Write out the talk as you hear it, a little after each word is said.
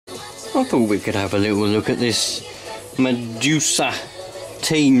I thought we could have a little look at this Medusa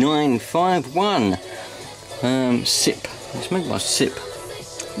T951 SIP. It's made by SIP,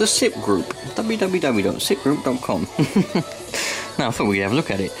 the SIP Group, www.sipgroup.com. Now I thought we'd have a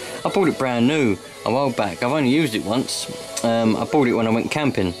look at it. I bought it brand new a while back. I've only used it once. I bought it when I went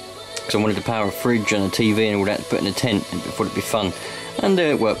camping because I wanted to power a fridge and a TV and all that to put in a tent, and I thought it'd be fun, and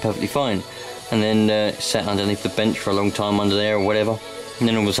it worked perfectly fine. And then it sat underneath the bench for a long time under there or whatever, and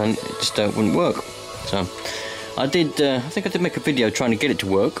then all of a sudden it just wouldn't work. So I think I did make a video trying to get it to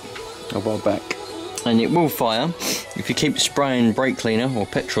work a while back, and it will fire if you keep spraying brake cleaner or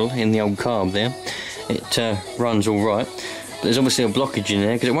petrol in the old carb there. It runs all right, but there's obviously a blockage in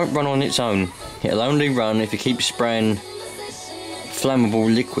there because it won't run on its own. It'll only run if you keep spraying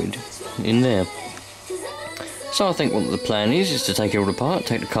flammable liquid in there. So I think what the plan is to take it all apart,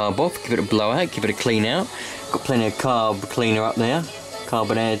 take the carb off, give it a blowout, give it a clean out. Got plenty of carb cleaner up there,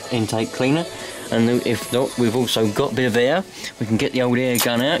 carbon air intake cleaner, and if not, we've also got a bit of air. We can get the old air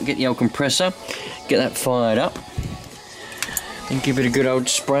gun out, get the old compressor, get that fired up, and give it a good old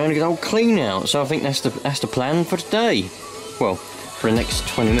spray and a good old clean out. So I think that's the plan for today. Well, for the next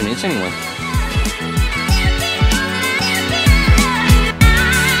 20 minutes anyway.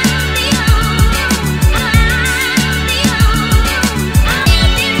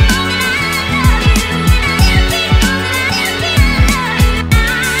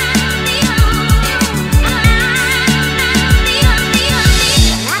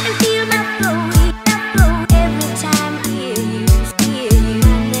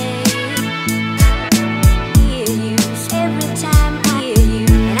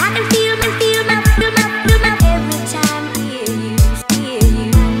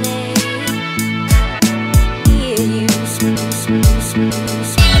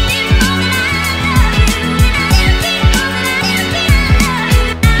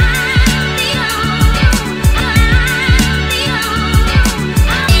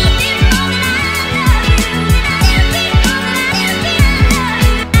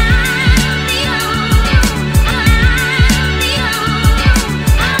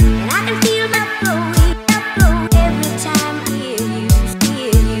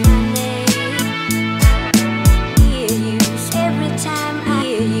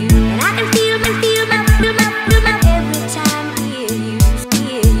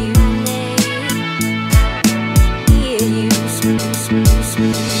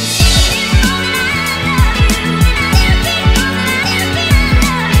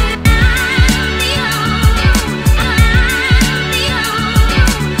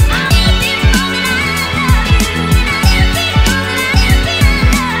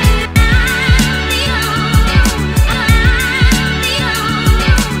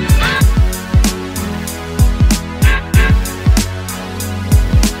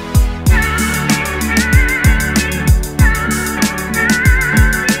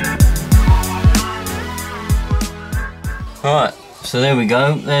 Right, so there we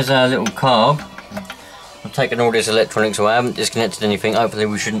go, there's our little carb. I've taken all this electronics away, I haven't disconnected anything. Hopefully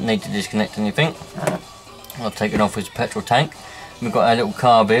we shouldn't need to disconnect anything. I've taken off his petrol tank. We've got our little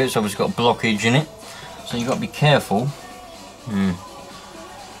carb here, it's obviously got a blockage in it, so you've got to be careful and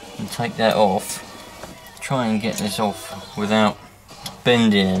take that off. Try and get this off without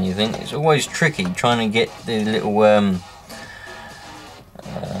bending anything. It's always tricky trying to get the little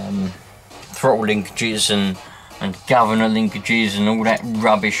throttle linkages and governor linkages and all that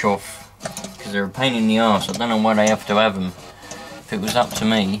rubbish off, because they're a pain in the arse. I don't know why they have to have them. If it was up to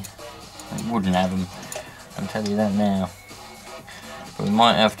me, they wouldn't have them. I'll tell you that now. But we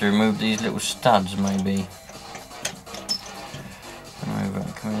might have to remove these little studs maybe.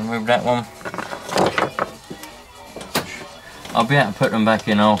 Can we remove that one? I'll be able to put them back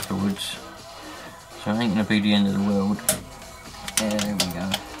in afterwards, so it ain't going to be the end of the world. Yeah, there we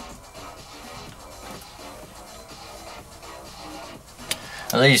go.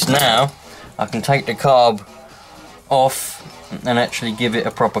 At least now I can take the carb off and actually give it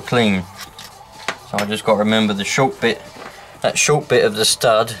a proper clean. So I just got to remember the short bit, that short bit of the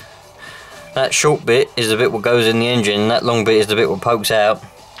stud, that short bit is the bit what goes in the engine, that long bit is the bit what pokes out,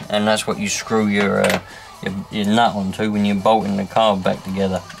 and that's what you screw your nut onto when you're bolting the carb back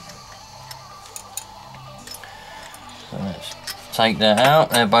together. So let's take that out,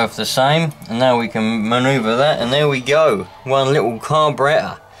 they're both the same, and now we can manoeuvre that, and there we go, one little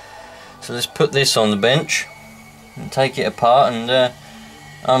carburetor. So let's put this on the bench and take it apart and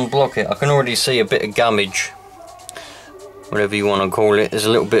unblock it. I can already see a bit of gummage, whatever you want to call it. There's a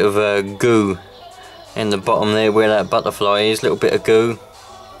little bit of goo in the bottom there where that butterfly is, a little bit of goo.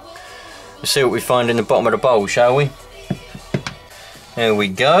 Let's see what we find in the bottom of the bowl, shall we? There we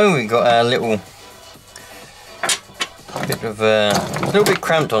go. We got our little bit of a little bit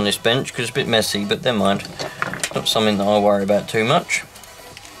cramped on this bench because it's a bit messy, but never mind. Not something that I worry about too much.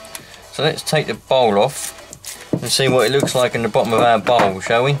 So let's take the bowl off and see what it looks like in the bottom of our bowl,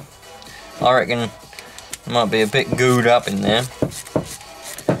 shall we? I reckon it might be a bit gooed up in there.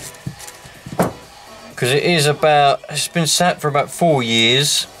 Because it's been sat for about 4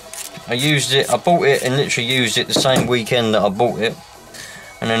 years. I bought it and literally used it the same weekend that I bought it.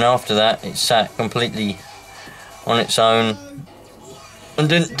 And then after that, it sat completely on its own and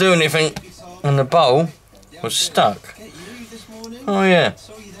didn't do anything. And the bowl was stuck. Oh yeah.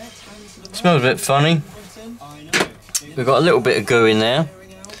 It smells a bit funny. We've got a little bit of goo in there.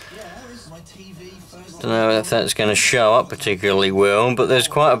 Don't know if that's going to show up particularly well, but there's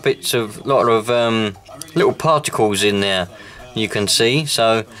quite a lot of little particles in there, you can see.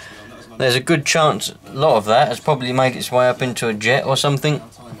 So there's a good chance a lot of that has probably made its way up into a jet or something.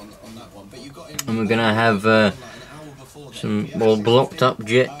 And we're going to have some blocked up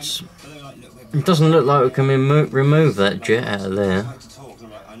jets. It doesn't look like we can remove that jet out of there,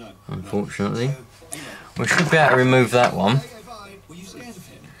 unfortunately. We should be able to remove that one.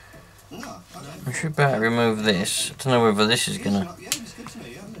 We should be able to remove this. I don't know whether this is going to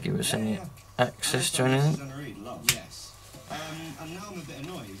give us any access to anything. And now I'm a bit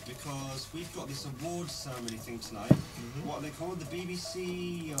annoyed because we've got this awards ceremony thing tonight. What are they called? The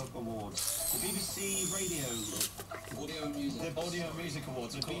BBC Awards. The BBC Radio Music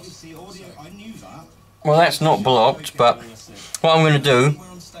Awards. The BBC Audio. I knew that. Well, that's not blocked, but what I'm going to do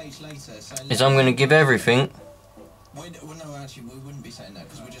is I'm going to give everything. Well, no, actually, we wouldn't be saying that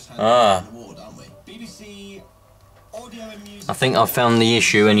because we just had an award, aren't we? BBC Audio and Music. I think I found the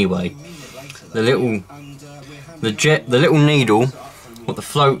issue anyway. The little needle, what the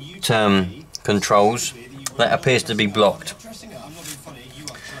float controls, that appears to be blocked.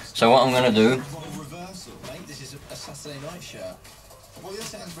 So what I'm going to do. This is a Saturday night shirt. Well, this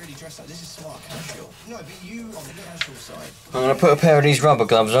sounds really dressed up. This is smart casual. No, but you on the casual side. I'm going to put a pair of these rubber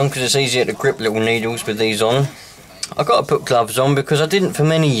gloves on because it's easier to grip little needles with these on. I've got to put gloves on because I didn't for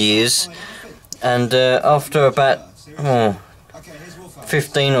many years, and after about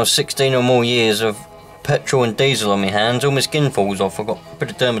 15 or 16 or more years of petrol and diesel on my hands, all my skin falls off. I've got a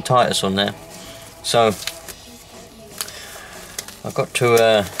bit of dermatitis on there, so I've got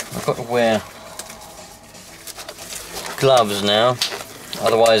to wear gloves now.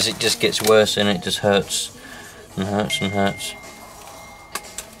 Otherwise, it just gets worse and it just hurts and hurts and hurts.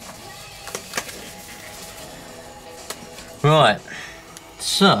 Right,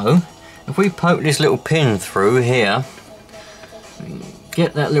 so if we poke this little pin through here,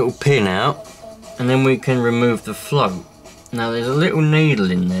 get that little pin out, and then we can remove the float. Now there's a little needle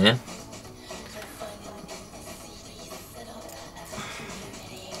in there.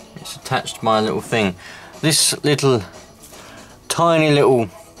 It's attached to my little thing. This little tiny little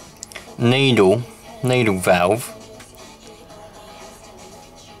needle valve,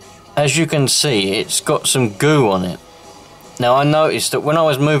 as you can see, it's got some goo on it. Now I noticed that when I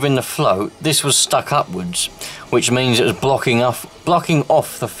was moving the float, this was stuck upwards, which means it was blocking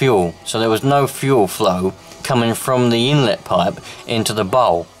off the fuel, so there was no fuel flow coming from the inlet pipe into the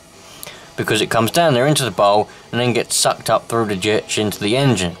bowl, because it comes down there into the bowl and then gets sucked up through the jets into the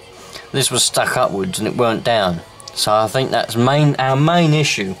engine. This was stuck upwards and it weren't down, so I think that's our main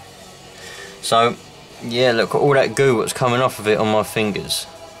issue. So yeah, look at all that goo that's coming off of it on my fingers.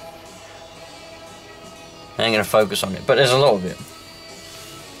 I ain't going to focus on it, but there's a lot of it.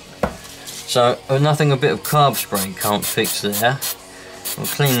 So nothing a bit of carb spray can't fix there. We'll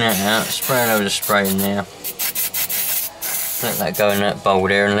clean that out, spray a load of spray in there. Let that go in that bowl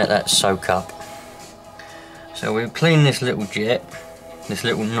there and let that soak up. So we'll clean this little jet. This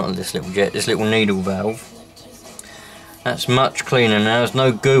little needle valve. That's much cleaner now, there's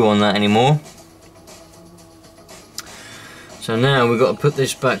no goo on that anymore. So now we've got to put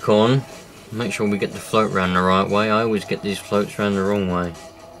this back on. Make sure we get the float round the right way. I always get these floats round the wrong way,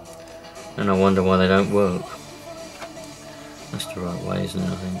 and I wonder why they don't work. That's the right way, isn't it,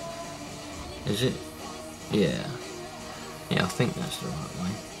 I think? Is it? Yeah. Yeah, I think that's the right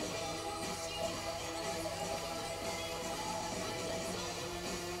way.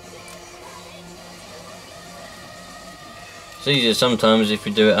 It's easier sometimes if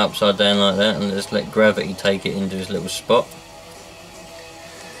you do it upside down like that and just let gravity take it into this little spot.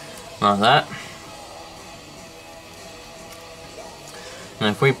 Like that. Now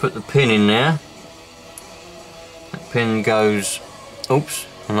if we put the pin in there, that pin goes, oops,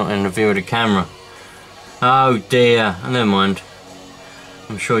 I'm not in the view of the camera. Oh dear, never mind.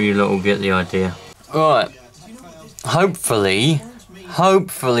 I'm sure you lot will get the idea. Right, hopefully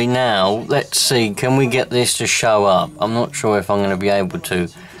hopefully now, let's see, can we get this to show up? I'm not sure if I'm going to be able to.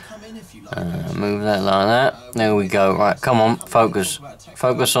 Move that like that. There we go. Right, come on, focus.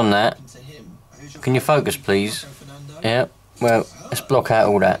 Focus on that. Can you focus, please? Yeah, well, let's block out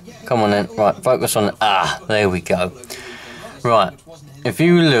all that. Come on then. Right, focus on that. Ah, there we go. Right, if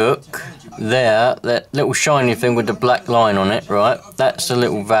you look there, that little shiny thing with the black line on it, right, that's the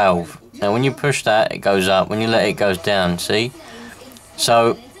little valve. Now, when you push that, it goes up. When you let it, it goes down, see?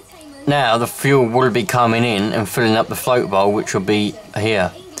 So, now the fuel will be coming in and filling up the float bowl, which will be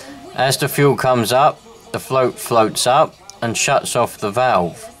here. As the fuel comes up, the float floats up and shuts off the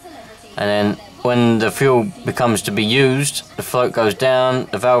valve. And then when the fuel becomes to be used, the float goes down,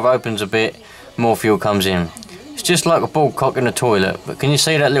 the valve opens a bit, more fuel comes in. It's just like a ball cock in a toilet, but can you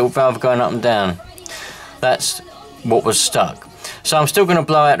see that little valve going up and down? That's what was stuck. So I'm still going to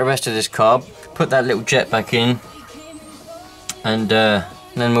blow out the rest of this carb, put that little jet back in, and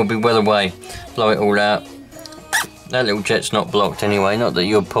then we'll be well away. Blow it all out. That little jet's not blocked anyway, not that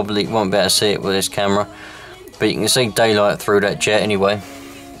you probably won't be able to see it with this camera, but you can see daylight through that jet anyway.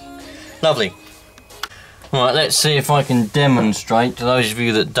 Lovely. Right, let's see if I can demonstrate to those of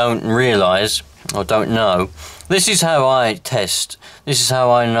you that don't realise or don't know. This is how I test. This is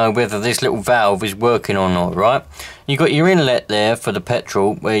how I know whether this little valve is working or not, right? You've got your inlet there for the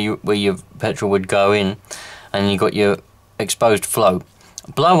petrol, where your petrol would go in, and you've got your exposed float.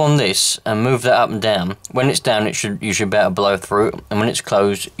 Blow on this and move that up and down. When it's down, you should be able to blow through, and when it's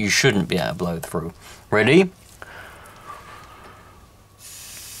closed, you shouldn't be able to blow through. Ready?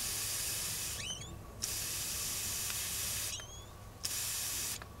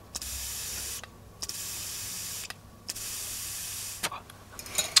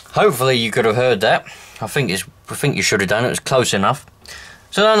 Hopefully you could have heard that. I think you should have done it. It was close enough.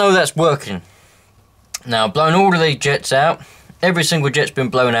 So I know that's working. Now I've blown all of these jets out. Every single jet's been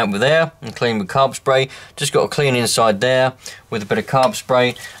blown out with air and cleaned with carb spray. Just got to clean inside there with a bit of carb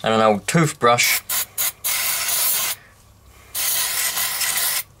spray and an old toothbrush.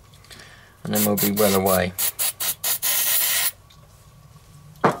 And then we'll be well away.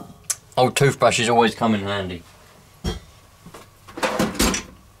 Old toothbrushes always come in handy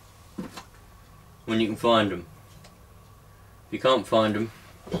when you can find them. If you can't find them,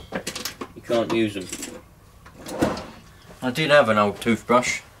 you can't use them. I did have an old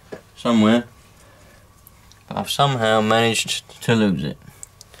toothbrush somewhere, but I've somehow managed to lose it.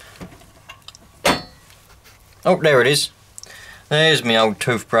 Oh, there it is. There's my old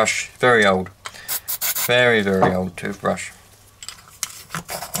toothbrush. Very old. Very, very old toothbrush.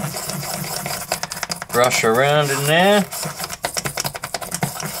 Brush around in there.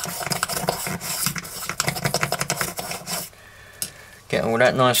 Get all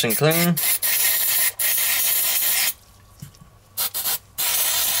that nice and clean.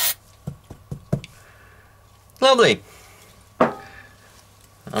 Lovely.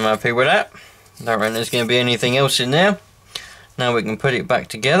 I'm happy with that. Don't reckon there's going to be anything else in there. Now we can put it back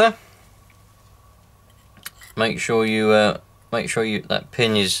together. Make sure that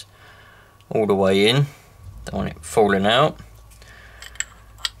pin is all the way in. Don't want it falling out.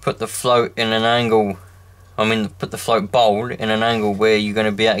 Put the float in an angle. Put the float bowl in an angle where you're going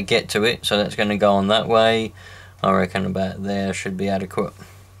to be able to get to it. So that's going to go on that way. I reckon about there should be adequate.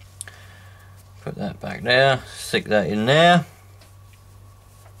 Put that back there, stick that in there,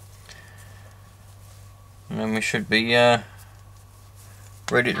 and then we should be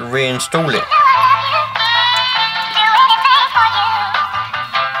ready to reinstall it.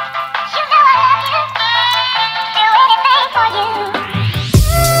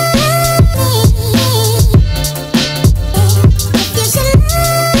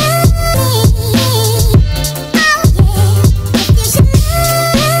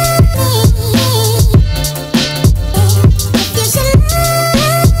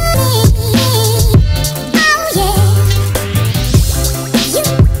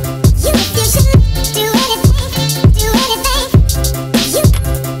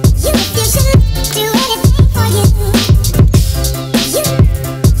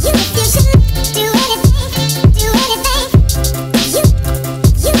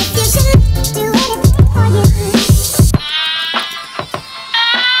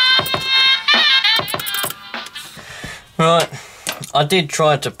 Right, I did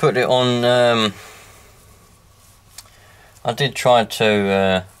try to put it on, I did try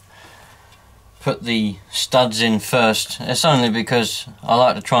to put the studs in first. It's only because I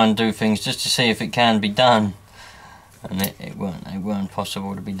like to try and do things just to see if it can be done. And it weren't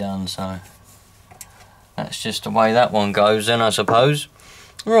possible to be done, so that's just the way that one goes then, I suppose.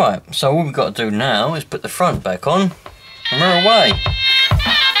 Right, so all we've got to do now is put the front back on. and we're away.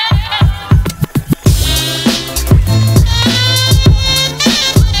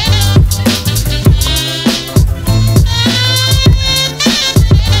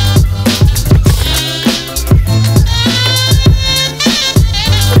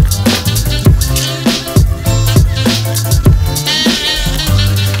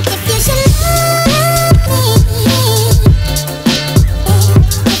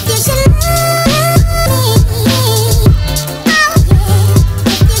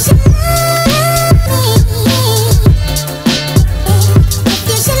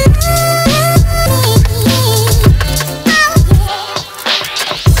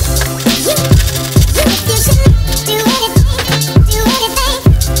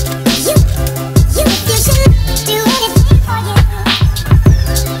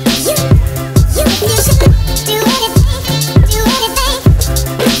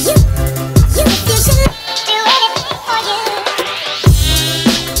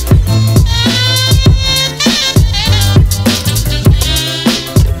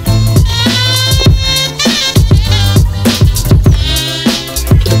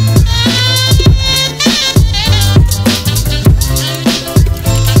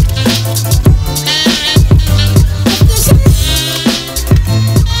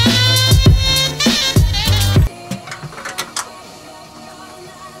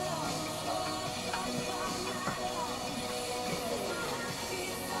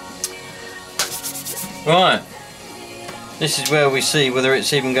 Right, this is where we see whether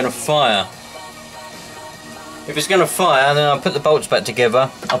it's even going to fire. If it's going to fire, then I'll put the bolts back together,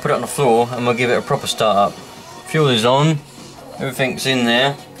 I'll put it on the floor and we'll give it a proper start up. Fuel is on, everything's in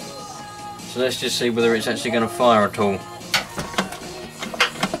there, so let's just see whether it's actually going to fire at all.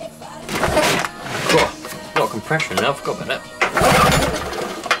 Oh, a lot of compression now, I forgot about that.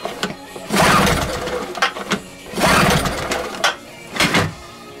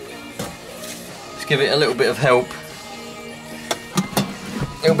 Give it a little bit of help.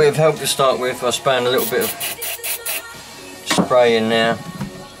 A little bit of help to start with. I'll span a little bit of spray in there.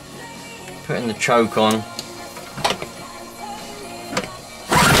 Putting the choke on.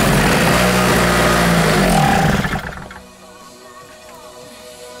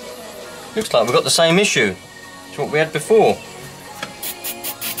 Looks like we've got the same issue as what we had before.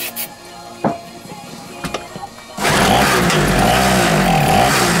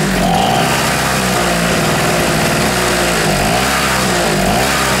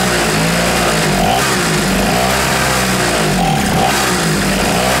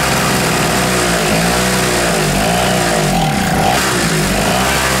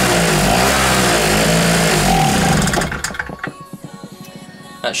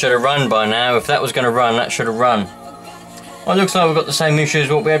 That should have run by now. If that was going to run, that should have run. Well, it looks like we've got the same issue as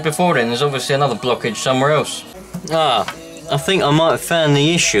what we had before then. There's obviously another blockage somewhere else. Ah, I think I might have found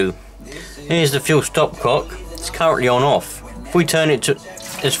the issue. Here's the fuel stopcock. It's currently on off. If we turn it to...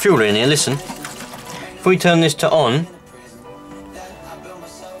 There's fuel in here, listen. If we turn this to on,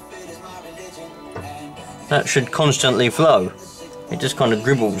 that should constantly flow. It just kind of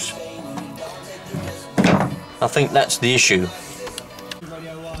dribbles. I think that's the issue.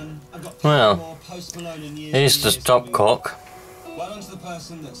 Well, here's the stopcock.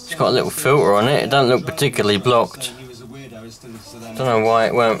 It's got a little filter on it. It doesn't look particularly blocked. Don't know why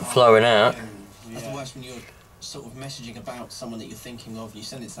it weren't flowing out. Otherwise, when you're sort of messaging about someone that you're thinking of, you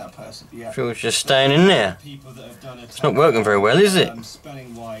send it to that person. Fuel's just staying in there. It's not working very well, is it?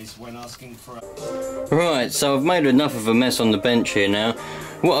 Right, so I've made enough of a mess on the bench here now.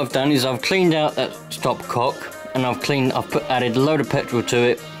 What I've done is I've cleaned out that stopcock and I've added a load of petrol to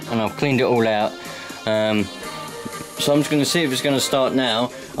it. And I've cleaned it all out, so I'm just going to see if it's going to start now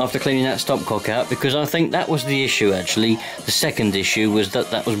after cleaning that stopcock out, because I think that was the issue actually. The second issue was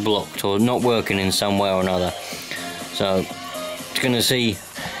that that was blocked or not working in some way or another. So it's going to see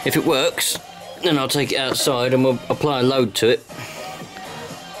if it works, then I'll take it outside and we'll apply a load to it.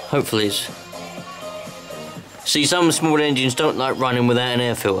 Hopefully it's... See, some small engines don't like running without an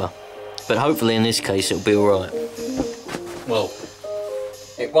air filter, but hopefully in this case it'll be alright. Well,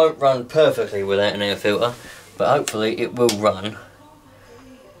 it won't run perfectly without an air filter, but hopefully it will run.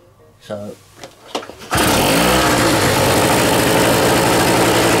 So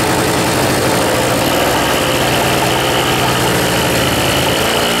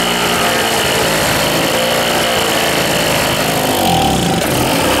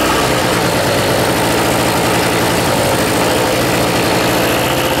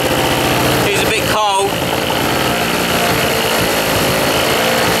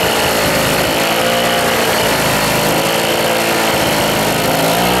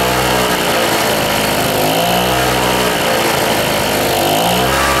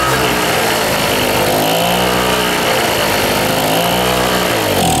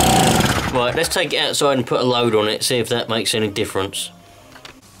Let's take it outside and put a load on it, see if that makes any difference.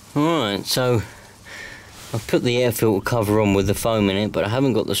 Alright, so I've put the air filter cover on with the foam in it, but I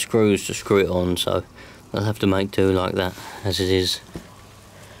haven't got the screws to screw it on, so I'll have to make do like that as it is.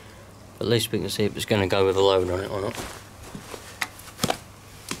 But at least we can see if it's going to go with a load on it or not.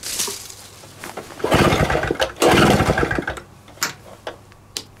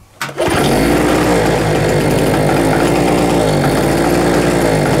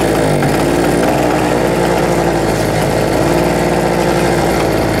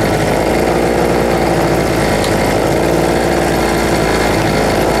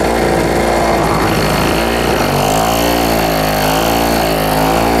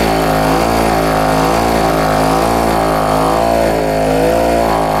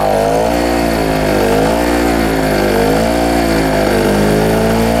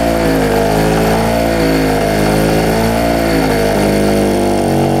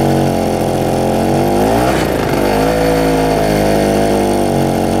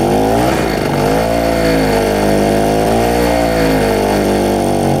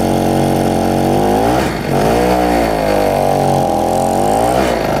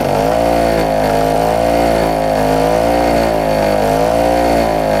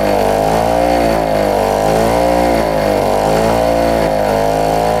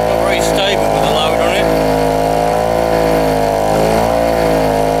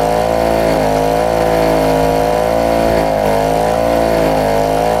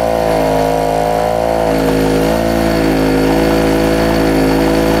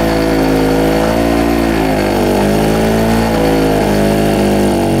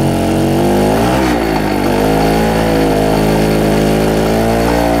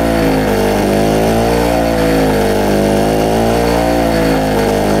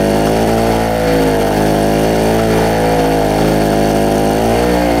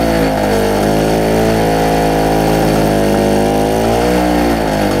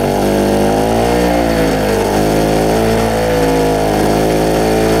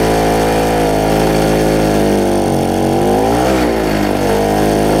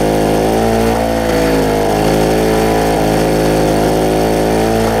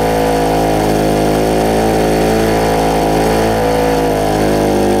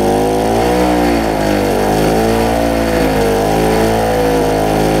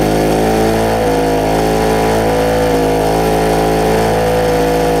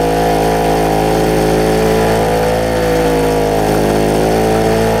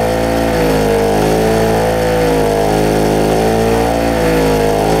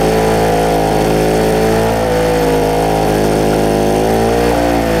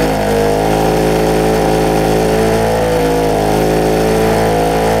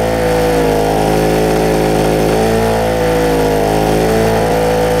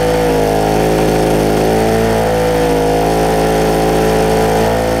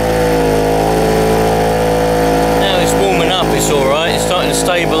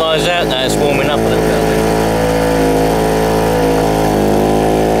 Stabilise out now, it's warming up a little bit.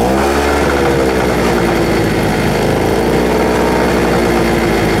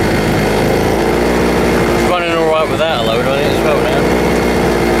 It's running alright without a load on it as well now.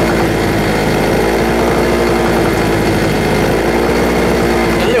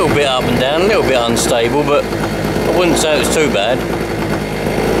 A little bit up and down, a little bit unstable, but I wouldn't say it was too bad.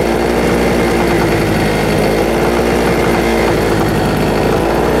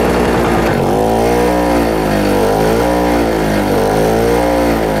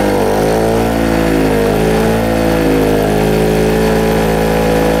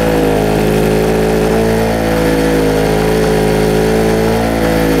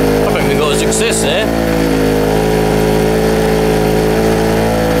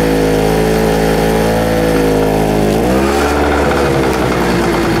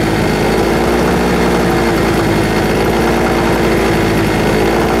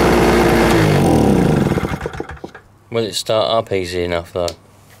 Will it start up easy enough though?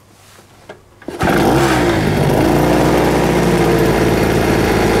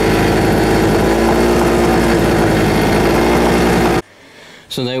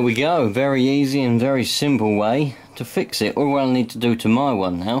 So there we go, very easy and very simple way to fix it. All I need to do to my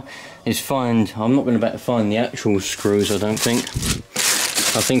one now is find, I'm not going to be able to find the actual screws I don't think.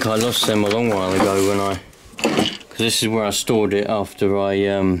 I think I lost them a long while ago when because this is where I stored it after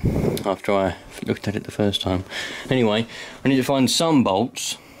I looked at it the first time. Anyway, I need to find some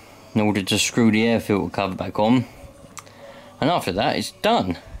bolts in order to screw the air filter cover back on, and after that it's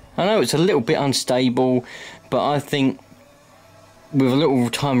done. I know it's a little bit unstable, but I think with a little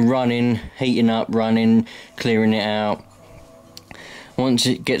time running, heating up, running, clearing it out, once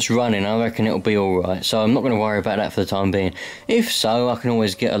it gets running, I reckon it'll be alright, so I'm not going to worry about that for the time being. If so, I can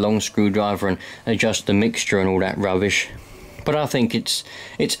always get a long screwdriver and adjust the mixture and all that rubbish. But I think it's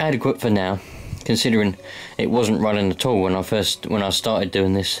adequate for now, considering it wasn't running at all when I started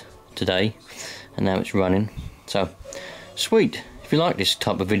doing this today, and now it's running. So, sweet. If you like this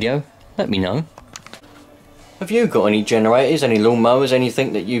type of video, let me know. Have you got any generators, any lawnmowers,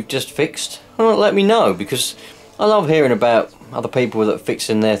 anything that you've just fixed? Well, let me know, because I love hearing about other people that are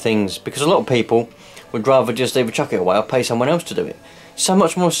fixing their things, because a lot of people would rather just either chuck it away or pay someone else to do it. It's so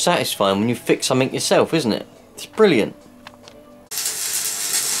much more satisfying when you fix something yourself, isn't it? It's brilliant.